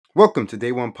Welcome to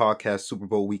Day One Podcast Super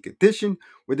Bowl Week Edition,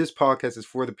 where this podcast is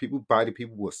for the people, by the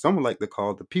people, what some like to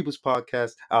call the People's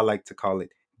Podcast. I like to call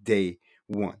it Day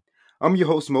One. I'm your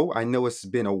host, Mo. I know it's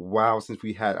been a while since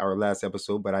we had our last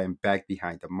episode, but I am back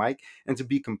behind the mic. And to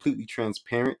be completely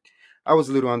transparent, I was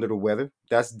a little under the weather.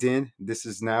 That's then. This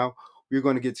is now. We're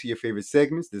going to get to your favorite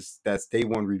segments. That's Day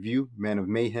One Review, Man of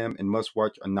Mayhem, and Must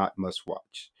Watch or Not Must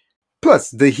Watch.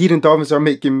 Plus, the Heat and Dolphins are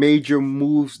making major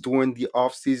moves during the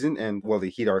offseason, and well,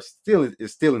 the Heat are still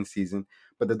in season,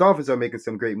 but the Dolphins are making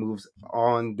some great moves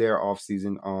on their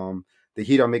offseason. The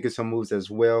Heat are making some moves as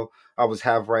well. I was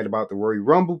half right about the Royal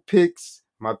Rumble picks.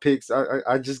 My picks,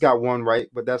 I just got one right,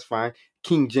 but that's fine.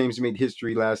 King James made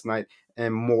history last night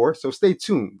and more. So stay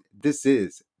tuned. This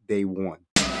is Day One.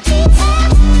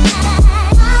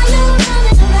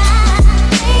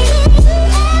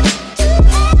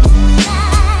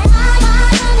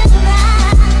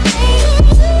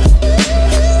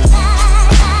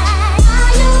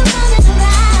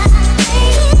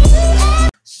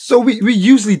 So we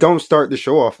usually don't start the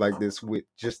show off like this with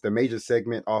just a major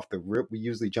segment off the rip. We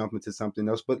usually jump into something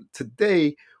else. But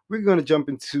today we're going to jump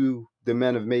into the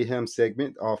Man of Mayhem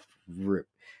segment off rip.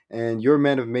 And your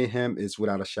Man of Mayhem is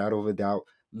without a shadow of a doubt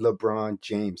LeBron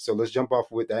James. So let's jump off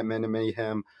with that Man of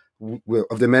Mayhem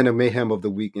of the Man of Mayhem of the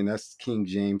week, and that's King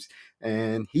James.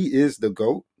 And he is the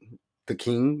GOAT, the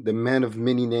king, the man of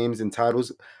many names and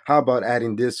titles. How about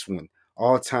adding this one?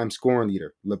 All-time scoring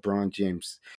leader, LeBron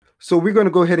James. So we're going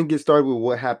to go ahead and get started with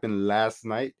what happened last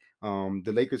night.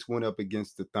 The Lakers went up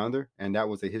against the Thunder, and that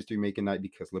was a history-making night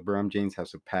because LeBron James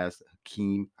has surpassed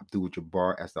Hakeem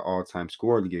Abdul-Jabbar as the all-time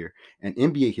scoring leader in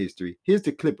NBA history. Here's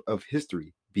the clip of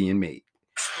history being made.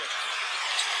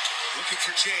 Looking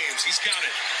for James. He's got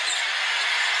it.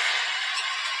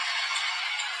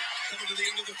 Coming to the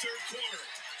end of the third quarter.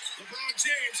 LeBron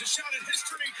James, a shot at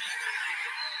history.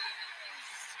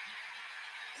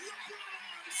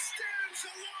 LeBron stands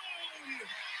alone.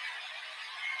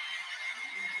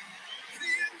 The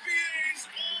NBA's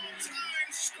all-time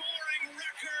scoring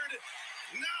record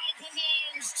now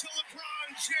belongs to LeBron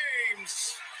James.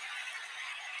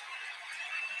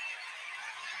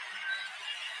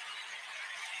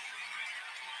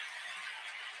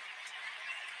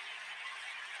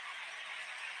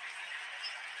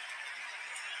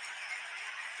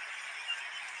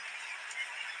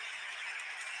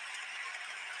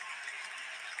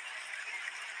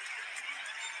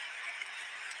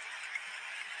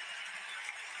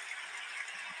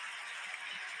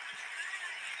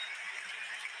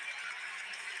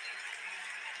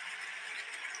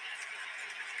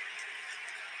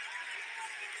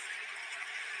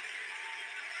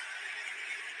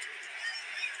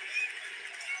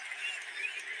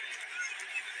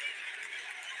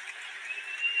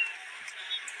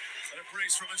 An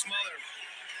embrace from his mother,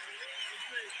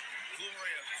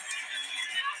 Gloria.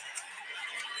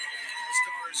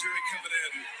 Stars really coming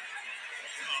in.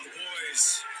 The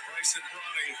boys, Bryce and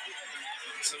Ronnie,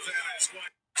 Savannah, his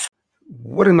wife.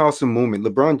 What an awesome moment.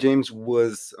 LeBron James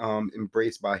was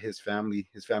embraced by his family.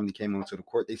 His family came onto the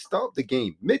court. They stopped the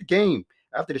game mid-game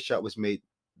after the shot was made.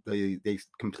 They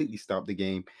completely stopped the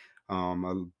game.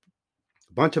 A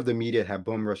bunch of the media had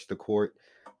bum rushed the court.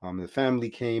 The family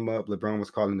came up. LeBron was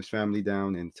calling his family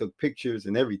down and took pictures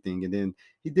and everything. And then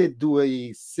he did do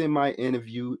a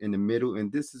semi-interview in the middle,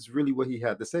 and this is really what he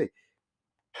had to say.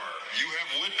 You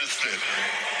have witnessed it.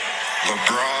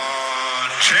 LeBron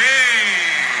James.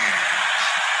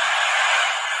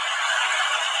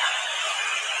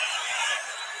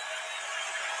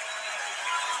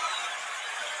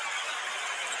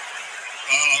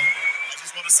 I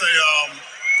just want to say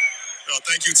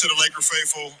thank you to the Laker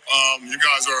faithful. You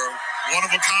guys are one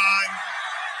of a kind.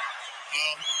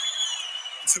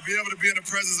 To be able to be in the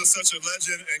presence of such a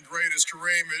legend and great as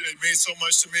Kareem, it means so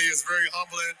much to me. It's very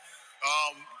humbling.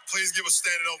 Please give a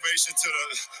standing ovation to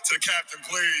the captain,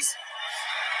 please.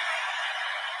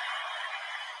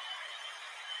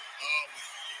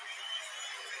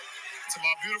 To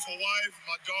my beautiful wife,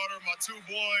 my daughter, my two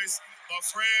boys, my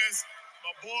friends,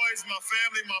 my boys, my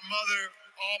family, my mother,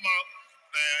 all my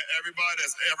everybody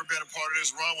that's ever been a part of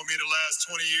this run with me the last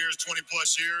 20 years, 20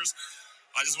 plus years.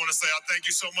 I just want to say I thank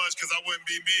you so much because I wouldn't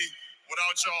be me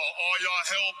without y'all. All y'all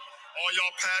help, all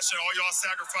y'all passion, all y'all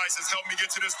sacrifices helped me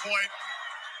get to this point.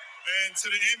 And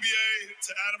to the NBA,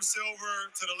 to Adam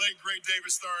Silver, to the late, great David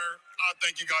Stern, I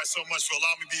thank you guys so much for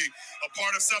allowing me to be a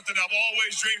part of something I've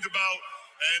always dreamed about.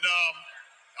 And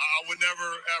I would never,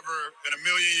 ever in a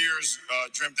million years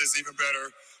dreamt this even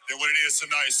better than what it is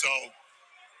tonight. So,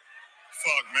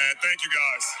 fuck, man. Thank you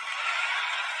guys.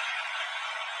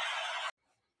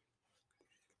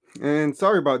 And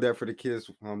sorry about that for the kids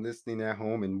listening at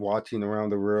home and watching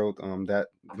around the world that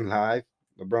live.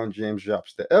 LeBron James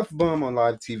drops the F bomb on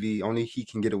live TV. Only he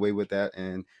can get away with that,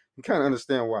 and you kind of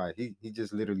understand why. He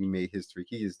just literally made history.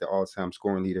 He is the all time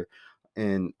scoring leader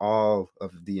in all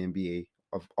of the NBA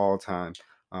of all time.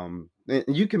 And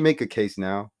you can make a case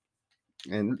now,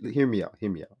 and hear me out.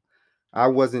 Hear me out. I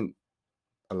wasn't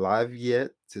alive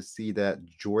yet to see that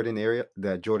Jordan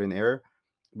era,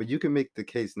 but you can make the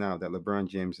case now that LeBron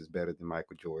James is better than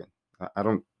Michael Jordan. I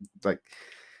don't like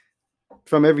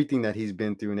from everything that he's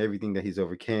been through and everything that he's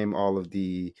overcame, all of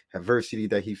the adversity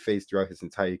that he faced throughout his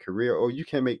entire career. Oh, you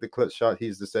can make the clutch shot.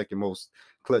 He's the second most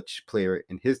clutch player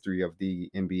in history of the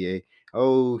NBA.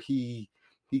 Oh, he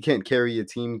can't carry a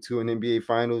team to an NBA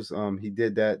Finals. He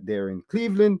did that there in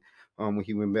Cleveland. When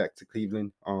he went back to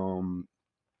Cleveland.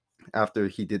 After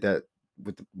he did that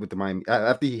with the Miami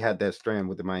after he had that strand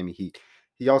with the Miami Heat.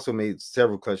 He also made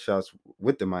several clutch shots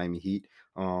with the Miami Heat.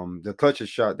 The clutchest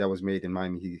shot that was made in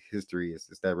Miami Heat history is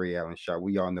that Ray Allen shot.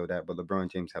 We all know that, but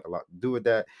LeBron James had a lot to do with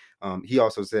that. He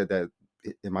also said that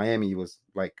in Miami it was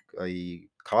like a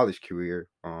college career,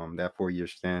 that 4 year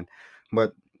stand.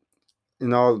 But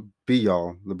in all be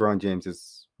all, LeBron James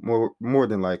is more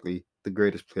than likely the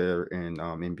greatest player in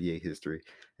NBA history,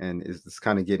 and it's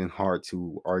kind of getting hard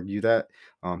to argue that.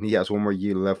 He has one more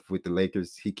year left with the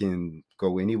Lakers. He can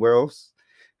go anywhere else,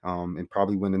 and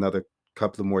probably win another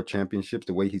couple of more championships.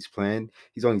 The way he's playing,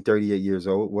 he's only 38 years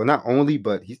old. Well, not only,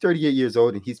 but he's 38 years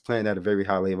old, and he's playing at a very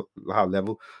high level. High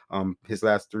level. His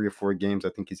last 3 or 4 games, I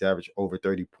think he's averaged over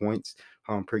 30 points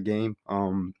per game.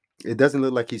 It doesn't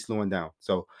look like he's slowing down.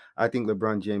 So I think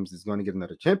LeBron James is going to get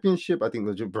another championship. I think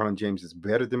LeBron James is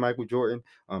better than Michael Jordan.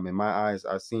 In my eyes,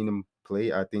 I've seen him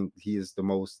play. I think he is the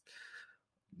most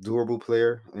durable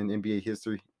player in NBA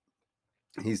history.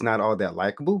 He's not all that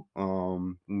likable,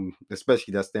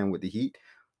 especially that stand with the Heat.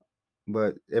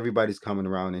 But everybody's coming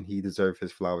around, and he deserves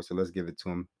his flowers. So let's give it to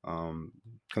him.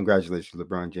 Congratulations,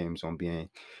 LeBron James, on being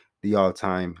the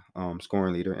all-time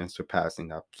scoring leader and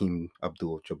surpassing Hakeem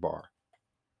Abdul-Jabbar.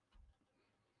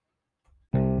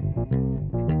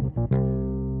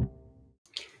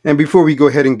 And before we go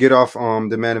ahead and get off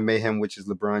the man of mayhem, which is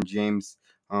LeBron James,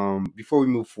 before we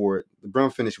move forward,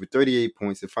 LeBron finished with 38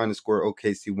 points. The final score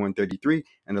OKC 133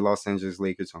 and the Los Angeles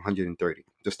Lakers 130.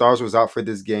 The stars was out for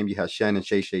this game. You had Shannon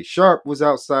Shay Sharp was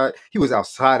outside. He was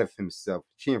outside of himself,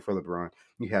 cheering for LeBron.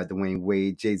 You had Dwayne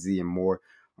Wade, Jay-Z, and more.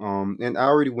 And I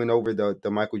already went over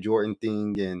the Michael Jordan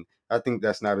thing, and I think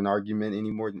that's not an argument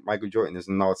anymore. Michael Jordan is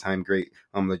an all-time great.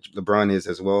 LeBron is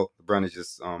as well. LeBron is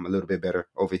just a little bit better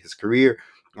over his career,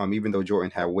 even though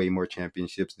Jordan had way more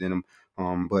championships than him.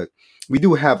 But we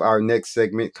do have our next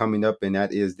segment coming up, and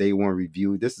that is Day One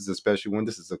Review. This is a special one.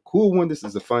 This is a cool one. This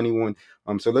is a funny one.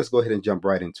 So let's go ahead and jump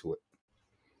right into it.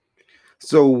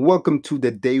 So welcome to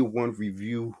the Day One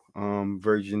Review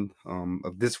version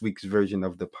of this week's version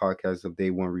of the podcast of Day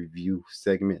One Review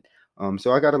segment.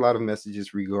 So I got a lot of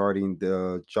messages regarding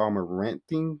the Ja Morant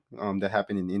thing that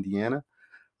happened in Indiana.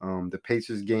 The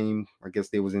Pacers game, I guess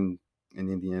they was in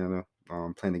Indiana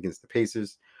playing against the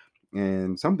Pacers,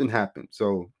 and something happened.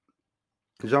 So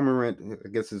Ja Morant, I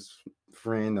guess his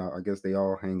friend, I guess they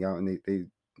all hang out and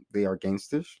they are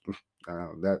gangsters.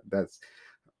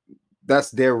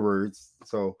 That's their words.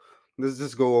 So let's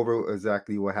just go over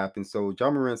exactly what happened. So Ja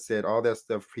Morant said all that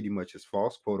stuff pretty much is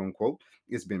false, quote unquote.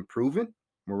 It's been proven.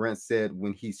 Morant said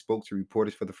when he spoke to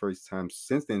reporters for the first time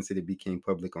since the incident became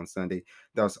public on Sunday,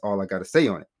 that's all I got to say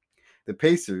on it. The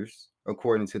Pacers,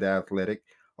 according to The Athletic,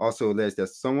 also alleged that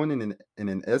someone in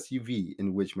an SUV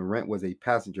in which Morant was a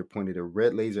passenger pointed a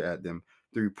red laser at them.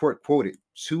 The report quoted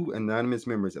two anonymous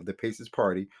members of the Pacers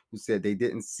party who said they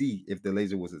didn't see if the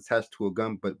laser was attached to a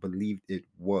gun but believed it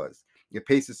was. A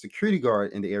Pacers security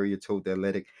guard in the area told The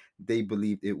Athletic they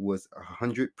believed it was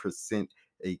 100%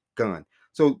 a gun.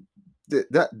 So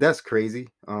that's crazy.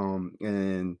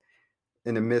 And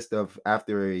in the midst of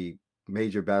after a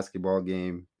major basketball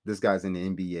game, this guy's in the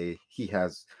NBA. He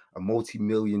has a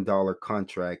multi-million-dollar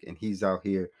contract, and he's out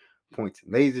here pointing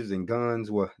lasers and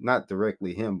guns. Well, not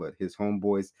directly him, but his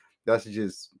homeboys. That's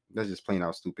just plain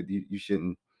out stupid. You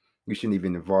shouldn't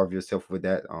even involve yourself with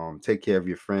that. Take care of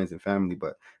your friends and family,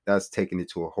 but that's taking it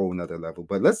to a whole nother level.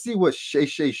 But let's see what Shannon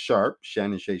Shay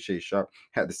Sharp,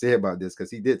 had to say about this, because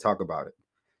he did talk about it.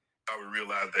 I would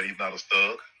realize that he's not a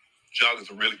thug. Ja is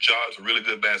a really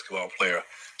good basketball player.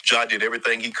 Ja did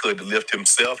everything he could to lift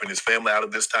himself and his family out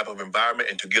of this type of environment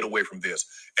and to get away from this.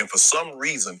 And for some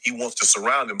reason, he wants to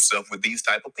surround himself with these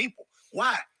type of people.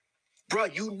 Why? Bro,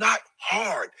 you not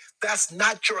hard. That's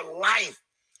not your life.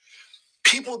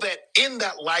 People that in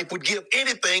that life would give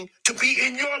anything to be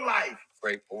in your life.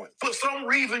 Great point. For some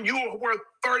reason, you're worth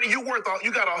 30. You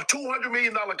got a $200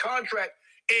 million contract,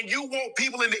 and you want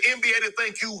people in the NBA to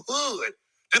think you hood,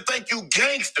 to think you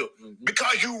gangster,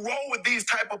 because you roll with these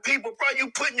type of people. Bro, you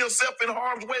putting yourself in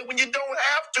harm's way when you don't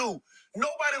have to.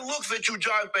 Nobody looks at you,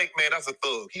 John, and think, man, that's a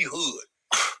thug. He hood.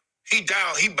 He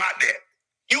down. He bought that.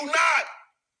 You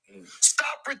not.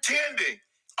 Stop pretending.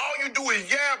 All you do is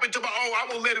yap into I'm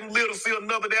going to let him live to see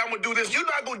another day. I'm going to do this. You're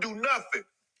not going to do nothing.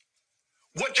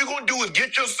 What you're going to do is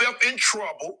get yourself in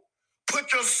trouble,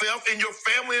 put yourself and your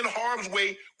family in harm's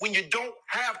way when you don't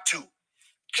have to.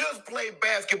 Just play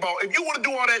basketball. If you want to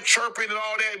do all that chirping and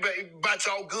all that about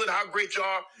y'all good, how great you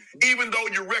are, even though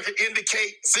your record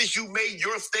indicate since you made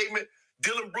your statement,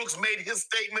 Dylan Brooks made his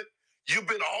statement, you've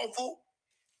been awful.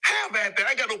 Have at that.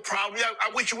 I got no problem. I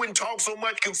wish you wouldn't talk so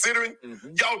much, considering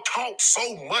y'all talk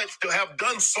so much to have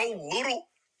done so little.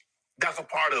 That's a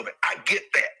part of it. I get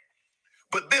that.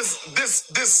 But this,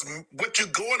 what you're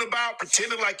going about,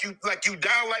 pretending like you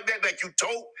down like that you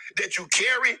tote, that you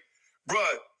carry,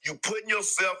 bruh, you putting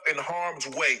yourself in harm's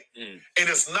way, and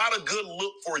it's not a good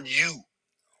look for you.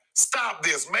 Stop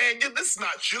this, man. This is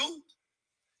not you.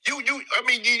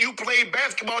 You played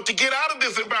basketball to get out of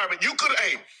this environment. You could,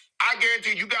 I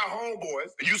guarantee you got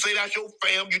homeboys. You say that's your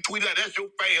fam. You tweet out that's your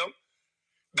fam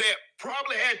that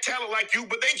probably had talent like you,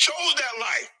 but they chose that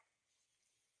life.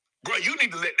 Bro, you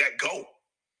need to let that go.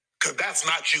 Because that's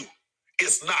not you.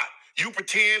 It's not. You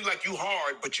pretend like you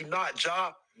hard, but you're not,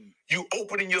 Ja. You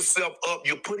opening yourself up.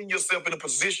 You're putting yourself in a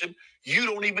position you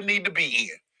don't even need to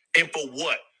be in. And for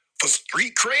what? For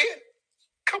street cred?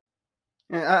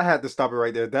 And I had to stop it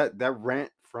right there. That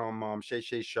rant from Shay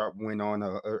Shay Sharp went on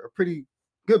a pretty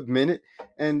good minute.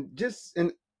 And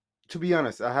to be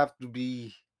honest, I have to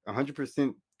be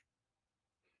 100%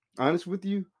 honest with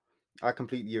you. I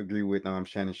completely agree with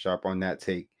Shannon Sharp on that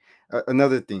take.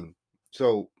 Another thing,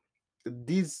 so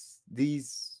these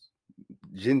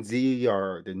Gen Z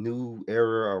or the new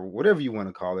era or whatever you want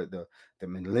to call it, the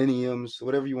millenniums,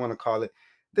 whatever you want to call it,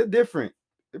 they're different.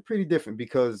 They're pretty different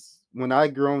because when I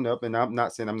grown up, and I'm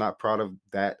not saying I'm not proud of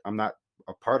that, I'm not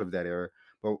a part of that era,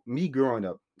 but me growing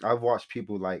up, I've watched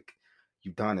people like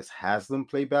Udonis Haslem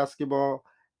play basketball,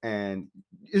 and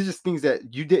it's just things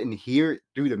that you didn't hear it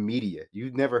through the media.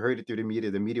 You never heard it through the media.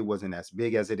 The media wasn't as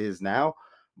big as it is now,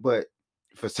 but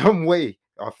for some way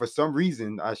or for some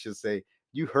reason, I should say,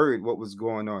 you heard what was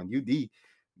going on. UD,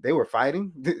 they were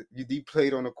fighting. UD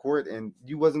played on the court, and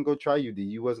you wasn't gonna try UD.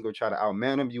 You wasn't gonna try to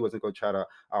outman him. You wasn't gonna try to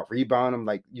out rebound him.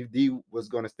 Like UD was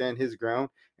gonna stand his ground.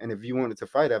 And if you wanted to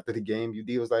fight after the game,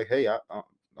 UD was like, "Hey,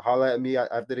 holla at me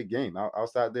after the game,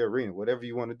 outside the arena. Whatever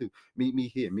you want to do, meet me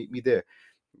here, meet me there."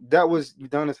 That was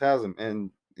Udonis Haslem,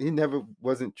 and he never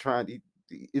wasn't trying.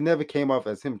 It never came off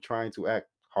as him trying to act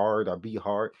hard or be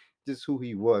hard. Just who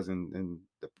he was, and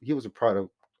he was a product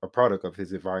of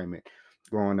his environment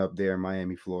growing up there in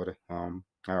Miami, Florida,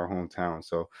 our hometown.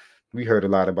 So we heard a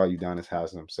lot about Udonis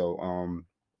Haslem. So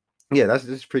yeah, that's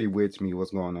just pretty weird to me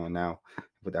what's going on now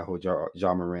with that whole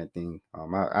Ja Morant thing.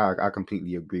 I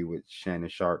completely agree with Shannon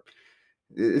Sharp.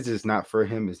 It's just not for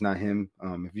him. It's not him.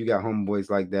 If you got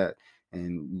homeboys like that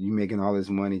and you making all this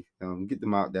money, get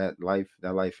them out. That life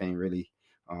ain't really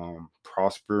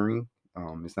prospering.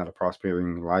 It's not a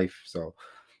prospering life. So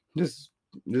just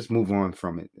move on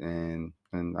from it. And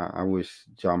I wish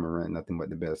Ja Morant nothing but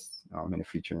the best in the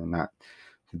future, and not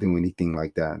to do anything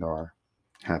like that or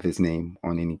have his name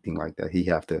on anything like that. He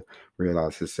have to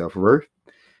realize his self-worth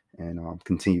and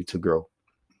continue to grow.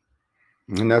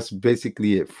 And that's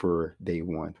basically it for day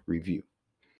one review.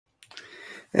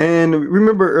 And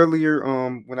remember earlier,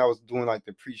 when I was doing like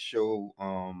the pre-show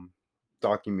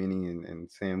documenting and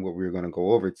saying what we were going to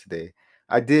go over today,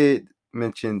 I did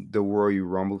mention the Royal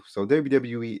Rumble. So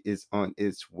WWE is on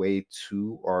its way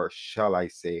to, or shall I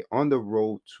say, on the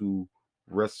road to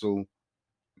WrestleMania.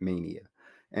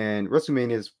 And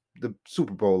WrestleMania is the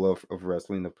Super Bowl of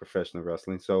wrestling, of professional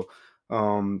wrestling. So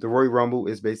the Royal Rumble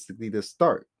is basically the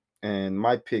start. And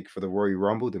my pick for the Royal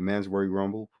Rumble, the men's Royal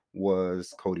Rumble,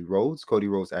 was Cody Rhodes. Cody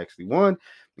Rhodes actually won,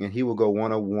 and he will go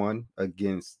 1-on-1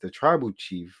 against the Tribal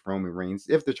Chief, Roman Reigns.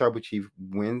 If the Tribal Chief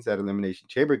wins at Elimination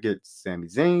Chamber, gets Sami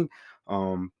Zayn.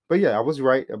 But yeah, I was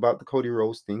right about the Cody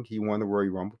Rhodes thing. He won the Royal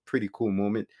Rumble. Pretty cool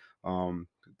moment.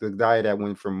 The guy that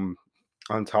went from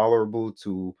intolerable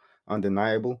to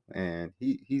undeniable, and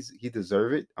he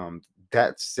deserved it.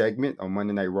 That segment on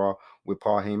Monday Night Raw with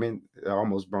Paul Heyman, it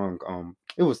almost brought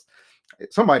it was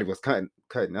somebody was cutting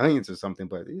onions or something,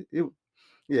 but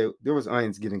yeah, there was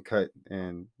onions getting cut,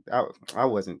 and I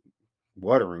wasn't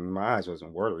watering, my eyes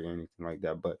wasn't watering or anything like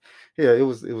that. But yeah, it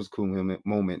was a cool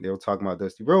moment. They were talking about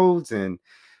Dusty Rhodes, and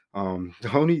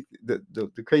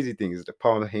The crazy thing is that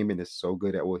Paul Heyman is so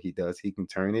good at what he does. He can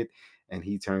turn it, and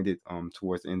he turned it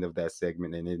towards the end of that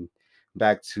segment, and then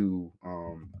back to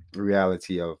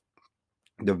reality of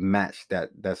the match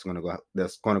that's gonna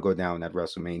go down at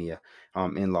WrestleMania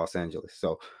in Los Angeles.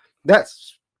 So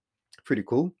that's pretty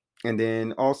cool. And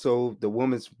then also the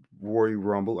women's Royal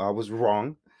Rumble. I was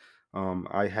wrong.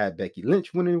 I had Becky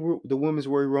Lynch winning the Women's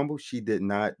Royal Rumble. She did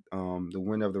not. The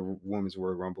winner of the Women's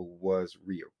Royal Rumble was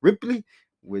Rhea Ripley,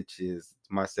 which is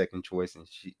my second choice, and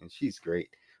she's great.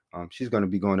 She's going to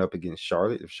be going up against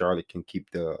Charlotte if Charlotte can keep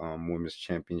the Women's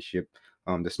Championship,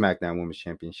 the SmackDown Women's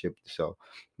Championship. So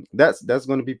that's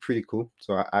going to be pretty cool.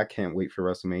 So I can't wait for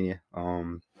WrestleMania.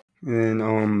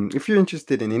 And if you're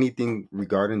interested in anything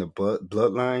regarding the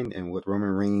bloodline and what Roman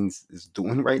Reigns is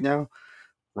doing right now,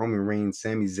 Roman Reigns,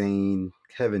 Sami Zayn,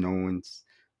 Kevin Owens,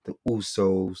 the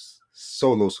Usos,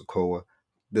 Solo Sokoa,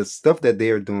 the stuff that they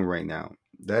are doing right now,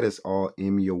 that is all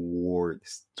Emmy Award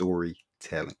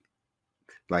storytelling.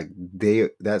 Like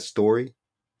that story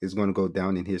is going to go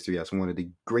down in history as one of the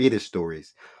greatest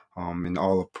stories in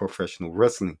all of professional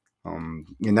wrestling.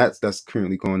 And that's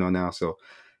currently going on now. So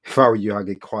if I were you, I'd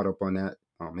get caught up on that.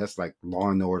 That's like Law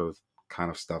and Order kind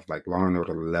of stuff, like Law and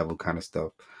Order level kind of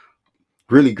stuff.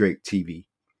 Really great TV.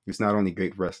 It's not only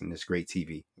great wrestling, it's great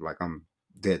TV. Like I'm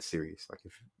dead serious. Like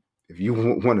if you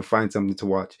want to find something to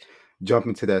watch, jump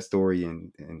into that story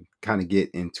and kind of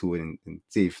get into it and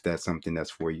see if that's something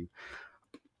that's for you.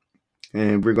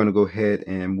 And we're going to go ahead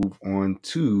and move on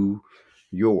to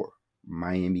your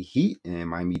Miami Heat and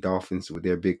Miami Dolphins with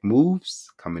their big moves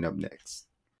coming up next.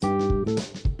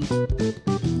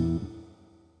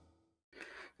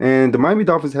 And the Miami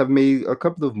Dolphins have made a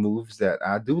couple of moves that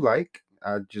I do like.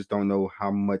 I just don't know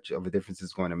how much of a difference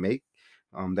it's going to make.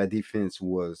 That defense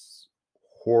was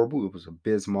horrible. It was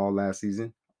abysmal last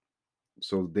season.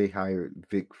 So they hired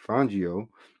Vic Fangio,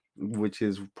 which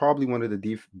is probably one of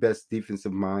the best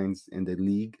defensive minds in the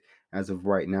league as of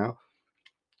right now.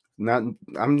 Not,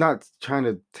 I'm not trying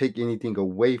to take anything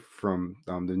away from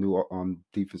the new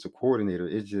defensive coordinator.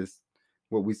 It's just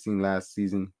what we seen last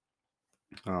season,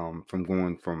 from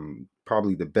going from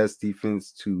probably the best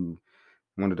defense to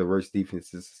one of the worst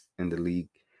defenses in the league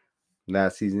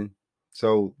last season.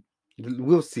 So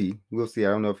we'll see. We'll see. I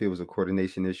don't know if it was a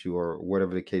coordination issue or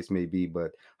whatever the case may be,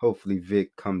 but hopefully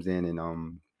Vic comes in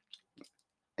and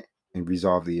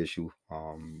resolve the issue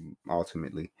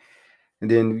ultimately.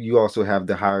 And then you also have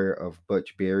the hire of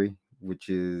Butch Berry, which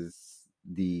is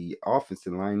the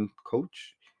offensive line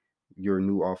coach, your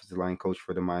new offensive line coach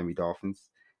for the Miami Dolphins.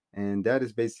 And that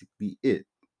is basically it.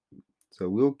 So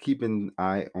we'll keep an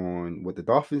eye on what the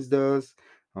Dolphins does.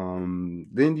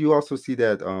 Then you also see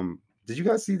that. Did you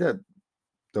guys see that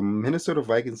the Minnesota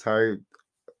Vikings hired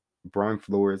Brian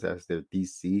Flores as their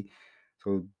DC?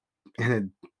 So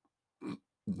and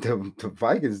the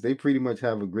Vikings, they pretty much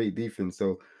have a great defense.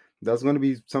 So that's going to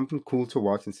be something cool to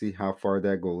watch and see how far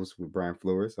that goes with Brian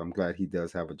Flores. I'm glad he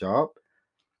does have a job.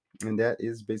 And that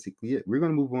is basically it. We're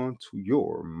going to move on to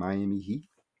your Miami Heat.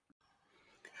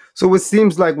 So it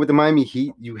seems like with the Miami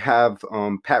Heat, you have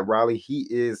Pat Riley.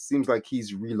 He seems like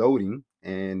he's reloading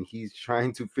and he's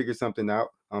trying to figure something out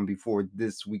before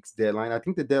this week's deadline. I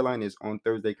think the deadline is on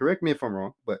Thursday. Correct me if I'm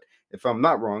wrong, but if I'm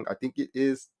not wrong, I think it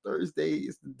is Thursday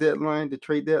is the deadline, the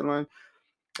trade deadline.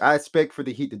 I expect for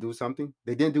the Heat to do something.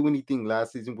 They didn't do anything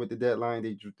last season with the deadline.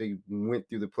 They went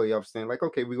through the playoffs saying like,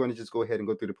 okay, we're going to just go ahead and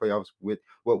go through the playoffs with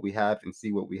what we have and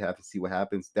see what we have and see what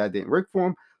happens. That didn't work for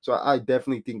him. So I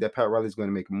definitely think that Pat Riley is going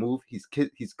to make a move. He's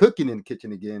cooking in the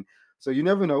kitchen again. So you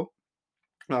never know.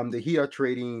 The Heat are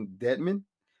trading Dedman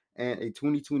and a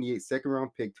 2028 second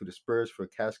round pick to the Spurs for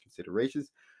cash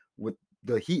considerations, with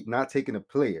the Heat not taking a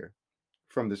player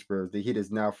from the Spurs. The Heat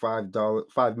is now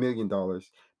 $5 million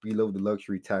below the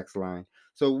luxury tax line.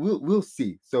 So we'll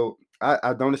see. So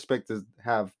I don't expect to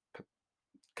have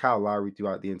Kyle Lowry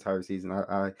throughout the entire season.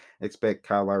 I expect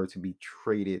Kyle Lowry to be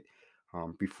traded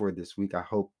before this week. I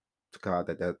hope to God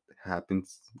that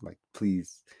happens. Like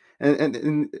please.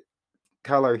 And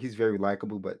Kyle Lowry, he's very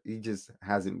likable, but he just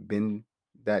hasn't been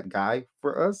that guy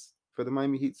for us for the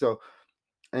Miami Heat. So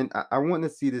and I want to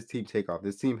see this team take off.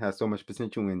 This team has so much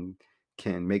potential and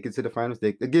can make it to the finals.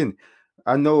 Again,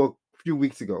 I know a few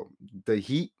weeks ago, the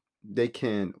Heat, they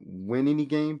can win any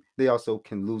game. They also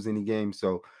can lose any game.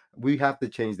 So we have to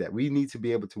change that. We need to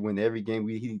be able to win every game.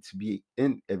 We need to be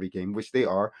in every game, which they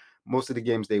are. Most of the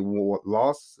games they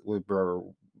lost was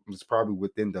probably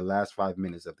within the last 5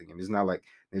 minutes of the game. It's not like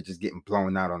they're just getting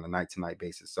blown out on a night-to-night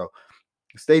basis. So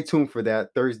stay tuned for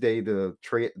that Thursday, the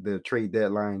trade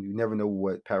deadline. You never know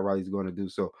what Pat Riley's going to do.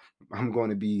 So I'm going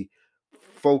to be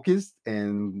focused,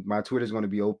 and my Twitter is going to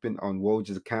be open on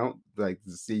Woj's account, like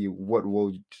to see what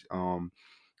Woj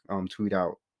tweet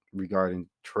out regarding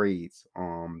trades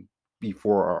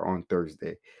before or on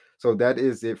Thursday. So that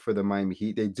is it for the Miami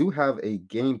Heat. They do have a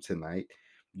game tonight.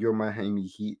 Your Miami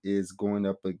Heat is going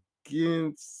up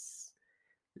against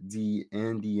the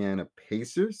Indiana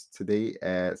Pacers today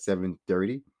at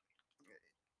 7:30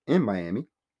 in Miami.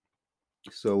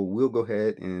 So we'll go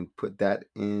ahead and put that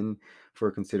in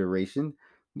for consideration.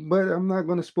 But I'm not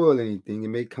going to spoil anything. It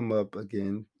may come up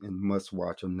again in must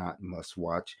watch or not must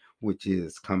watch, which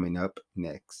is coming up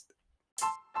next.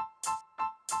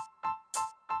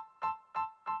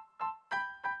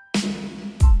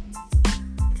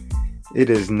 It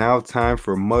is now time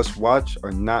for must watch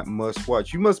or not must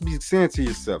watch. You must be saying to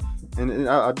yourself, and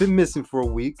I've been missing for a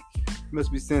week. You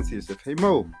must be saying to yourself, "Hey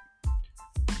Mo,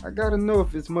 I gotta know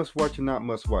if it's must watch or not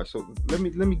must watch." So let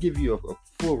me give you a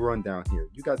full rundown here.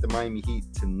 You got the Miami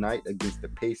Heat tonight against the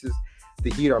Pacers. The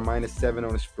Heat are -7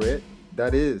 on the spread.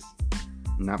 That is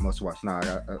not must watch. Nah,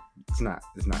 it's not.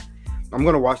 It's not. I'm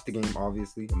gonna watch the game.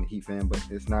 Obviously, I'm a Heat fan, but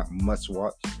it's not must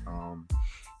watch.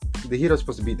 The Heat are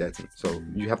supposed to beat that team, so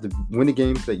you have to win the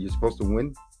games that you're supposed to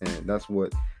win, and that's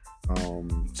what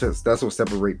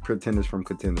separate pretenders from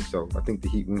contenders. So I think the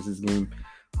Heat wins this game,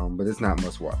 but it's not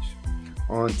must watch.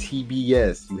 On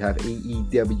TBS, you have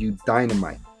AEW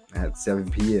Dynamite at 7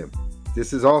 p.m.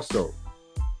 This is also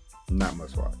not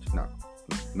must watch. No,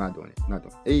 not doing it. Not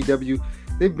doing it. AEW,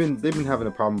 they've been having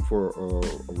a problem for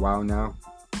a while now.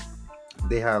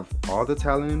 They have all the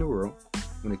talent in the world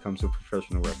when it comes to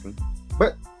professional wrestling,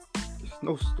 but there's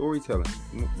no storytelling.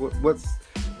 What's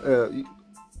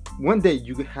one day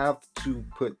you have to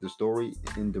put the story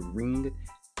in the ring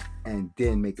and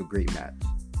then make a great match.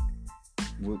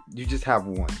 You just have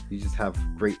one. You just have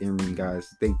great in-ring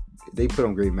guys. They put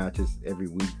on great matches every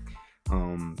week,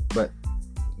 but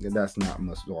that's not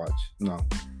must watch. No.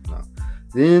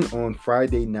 Then on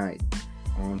Friday night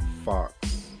on Fox,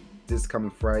 this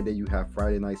coming Friday, you have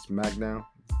Friday Night SmackDown.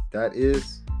 That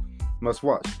is must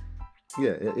watch.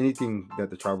 Yeah, anything that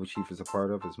the Tribal Chief is a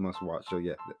part of is must watch. So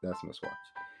yeah, that's must watch.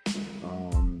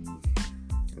 And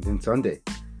then Sunday,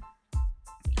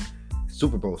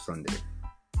 Super Bowl Sunday,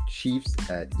 Chiefs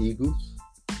at Eagles.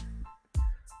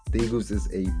 The Eagles is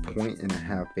a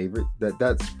 1.5 favorite.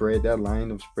 That spread, that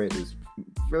line of spread is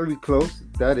very close.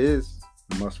 That is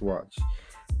must watch.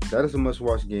 That is a must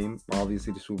watch game.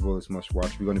 Obviously, the Super Bowl is must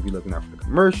watch. We're going to be looking out for the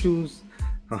commercials.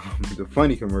 The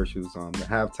funny commercials, the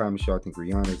halftime show. I think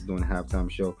Rihanna is doing a halftime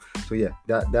show. So yeah,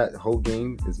 that whole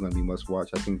game is going to be must watch.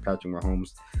 I think Patrick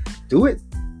Mahomes do it.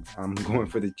 I'm going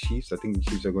for the Chiefs. I think the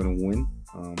Chiefs are going to win.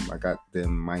 I got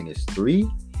them -3.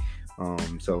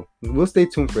 So we'll stay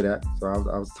tuned for that. So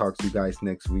I'll talk to you guys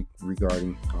next week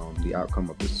regarding the outcome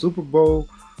of the Super Bowl.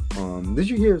 Did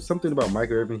you hear something about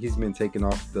Michael Irvin? He's been taking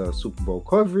off the Super Bowl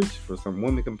coverage for some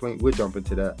women complaint. We'll jump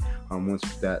into that once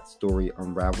that story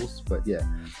unravels. But yeah,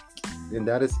 and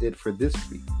that is it for this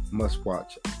week. Must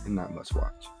watch and not must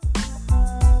watch.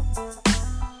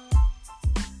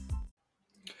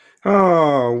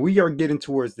 We are getting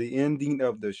towards the ending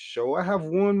of the show. I have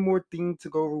one more thing to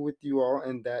go over with you all,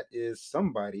 and that is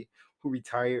somebody who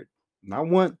retired not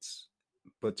once,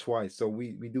 but twice. So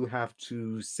we do have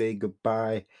to say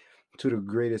goodbye to the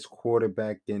greatest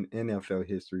quarterback in NFL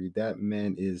history. That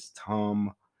man is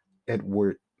Thomas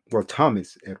Edward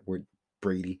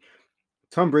Brady.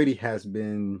 Tom Brady has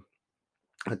been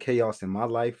a chaos in my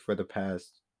life for the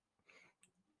past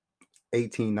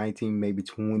 18, 19, maybe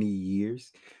 20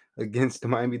 years against the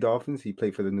Miami Dolphins. He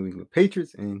played for the New England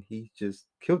Patriots, and he just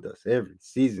killed us every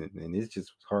season, and it's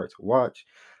just hard to watch.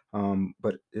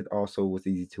 But it also was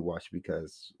easy to watch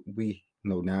because we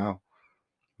know now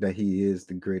that he is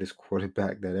the greatest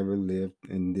quarterback that ever lived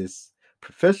in this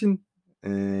profession,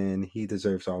 and he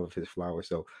deserves all of his flowers.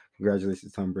 So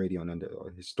congratulations, Tom Brady, on a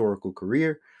historical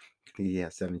career. He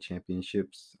has 7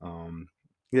 championships.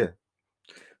 Yeah,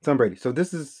 Tom Brady. So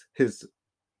this is his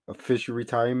official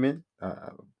retirement.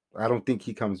 I don't think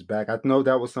he comes back. I know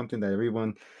that was something that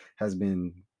everyone has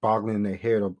been boggling their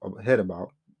head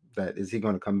about. That is he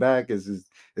going to come back? Is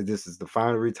this the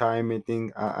final retirement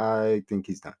thing? I think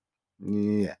he's done.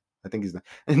 Yeah, I think he's done.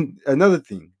 And another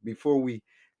thing, before we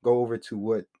go over to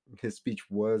what his speech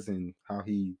was and how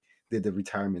he did the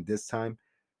retirement this time,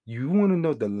 you want to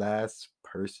know the last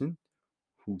person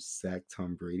who sacked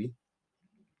Tom Brady?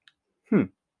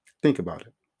 Think about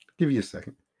it. I'll give you a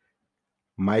second.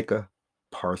 Micah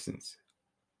Parsons.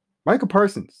 Micah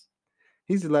Parsons.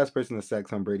 He's the last person to sack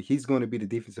Tom Brady. He's going to be the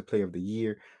defensive player of the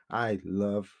year. I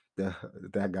love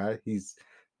that guy. He's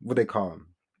what they call him.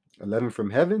 11 from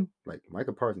heaven. Like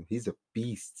Micah Parsons. He's a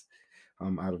beast.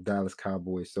 out of Dallas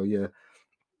Cowboys. So yeah,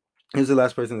 he's the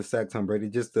last person to sack Tom Brady.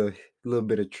 Just a little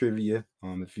bit of trivia,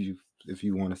 if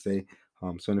you want to say.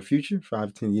 So in the future,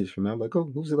 5-10 years from now, like,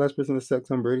 oh, who's the last person to sack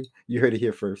Tom Brady? You heard it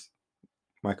here first,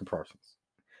 Michael Parsons.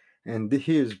 And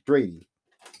here's Brady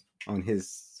on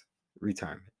his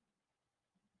retirement.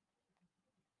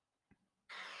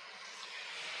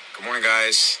 Good morning,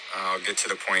 guys. I'll get to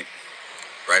the point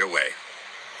right away.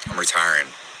 I'm retiring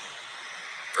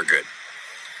for good.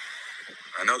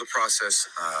 I know the process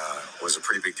was a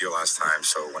pretty big deal last time,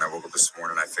 so when I woke up this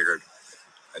morning, I figured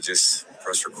I'd just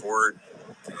press record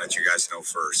and let you guys know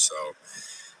first. So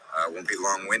I won't be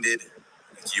long-winded.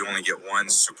 You only get one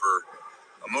super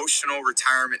emotional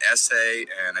retirement essay,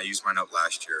 and I used mine up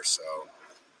last year. So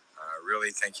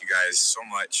really thank you guys so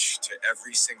much to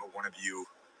every single one of you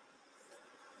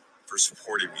for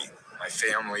supporting me, my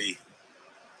family,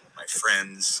 my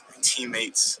friends, my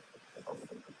teammates,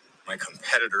 my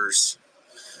competitors.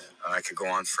 I could go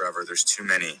on forever. There's too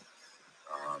many.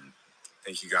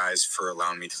 Thank you guys for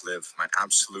allowing me to live my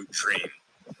absolute dream.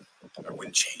 I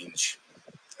wouldn't change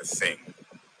a thing.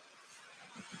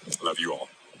 Love you all.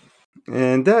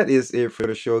 And that is it for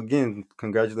the show. Again,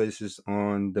 congratulations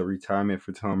on the retirement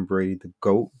for Tom Brady, the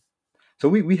GOAT. So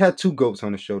we had two GOATs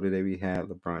on the show today. We had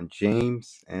LeBron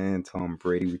James and Tom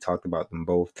Brady. We talked about them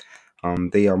both.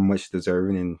 They are much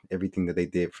deserving in everything that they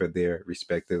did for their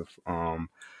respective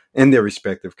in their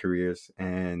respective careers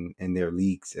and in their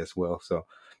leagues as well. So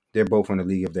they're both on a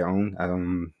league of their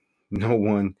own. No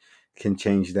one can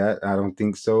change that. I don't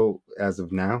think so as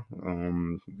of now.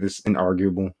 It's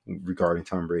inarguable regarding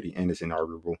Tom Brady, and it's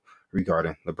inarguable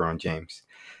regarding LeBron James.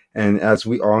 And as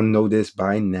we all know this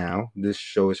by now, this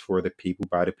show is for the people,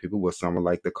 by the people, what some would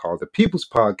like to call the People's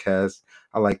Podcast.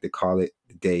 I like to call it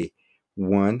Day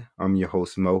One. I'm your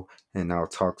host, Mo, and I'll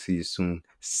talk to you soon.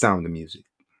 Sound the music.